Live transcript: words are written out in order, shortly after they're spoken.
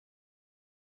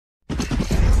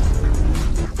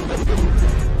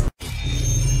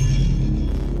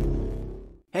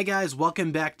Hey guys,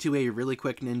 welcome back to a really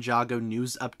quick Ninjago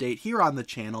news update here on the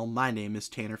channel. My name is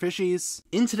TannerFishies.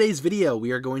 In today's video,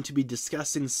 we are going to be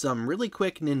discussing some really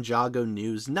quick Ninjago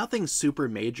news. Nothing super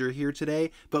major here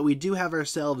today, but we do have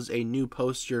ourselves a new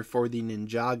poster for the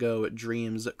Ninjago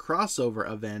Dreams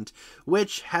crossover event,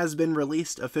 which has been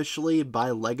released officially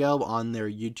by LEGO on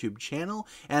their YouTube channel,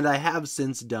 and I have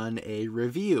since done a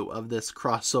review of this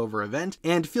crossover event,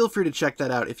 and feel free to check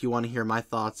that out if you want to hear my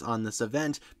thoughts on this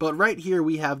event. But right here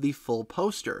we have the full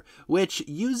poster, which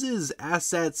uses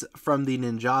assets from the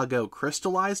Ninjago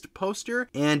crystallized poster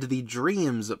and the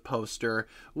Dreams poster,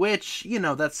 which, you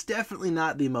know, that's definitely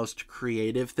not the most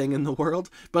creative thing in the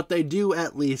world, but they do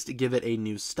at least give it a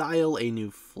new style, a new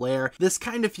flair. This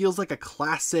kind of feels like a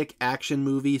classic action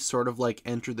movie, sort of like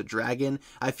Enter the Dragon.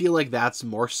 I feel like that's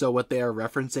more so what they are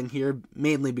referencing here,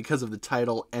 mainly because of the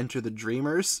title Enter the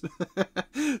Dreamers.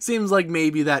 Seems like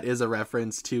maybe that is a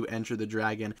reference to Enter the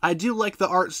Dragon. I do like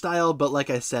the art style, but like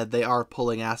I said, they are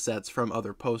pulling assets from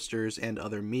other posters and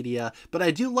other media, but I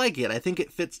do like it. I think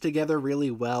it fits together really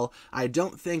well. I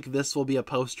don't think this will be a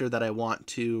poster that I want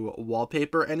to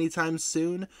wallpaper anytime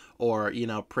soon, or, you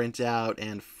know, print out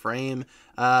and frame.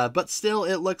 But still,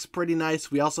 it looks pretty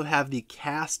nice. We also have the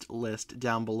cast list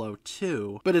down below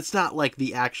too, but it's not like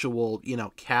the actual, you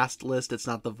know, cast list. It's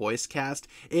not the voice cast.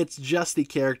 It's just the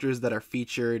characters that are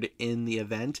featured in the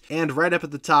event. And right up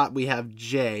at the top, we have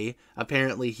Jay.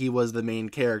 Apparently, he was the main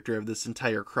character of this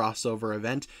entire crossover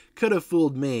event. Could have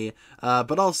fooled me.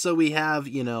 But also we have,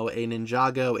 you know, a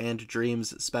Ninjago and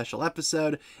Dreams special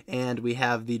episode, and we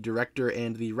have the director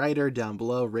and the writer down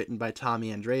below, written by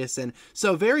Tommy Andreasen.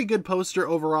 So very good poster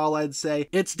overall, I'd say.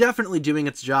 It's definitely doing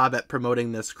its job at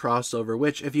promoting this crossover,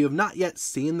 which if you have not yet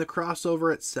seen the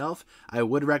crossover itself, I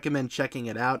would recommend checking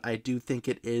it out. I do think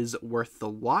it is worth the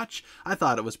watch. I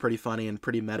thought it was pretty funny and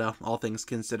pretty meta, all things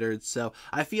considered, so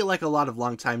I feel like a lot of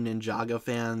longtime Ninjago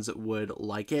fans would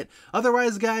like it.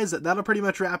 Otherwise, guys, that'll pretty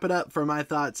much wrap it up for my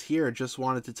thoughts here. Just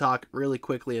wanted to talk really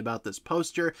quickly about this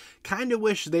poster. Kinda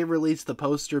wish they released the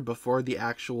poster before the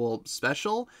actual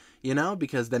special, you know,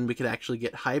 because then we could actually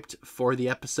get hyped for the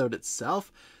episode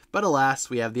itself. But alas,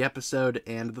 we have the episode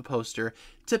and the poster.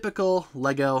 Typical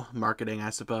LEGO marketing, I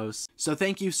suppose. So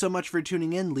thank you so much for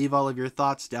tuning in. Leave all of your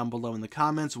thoughts down below in the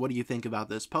comments. What do you think about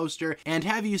this poster? And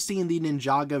have you seen the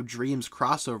Ninjago Dreams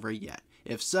crossover yet?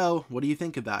 If so, what do you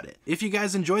think about it? If you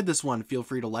guys enjoyed this one, feel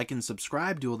free to like and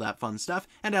subscribe, do all that fun stuff,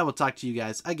 and I will talk to you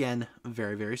guys again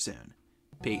very, very soon.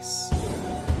 Peace.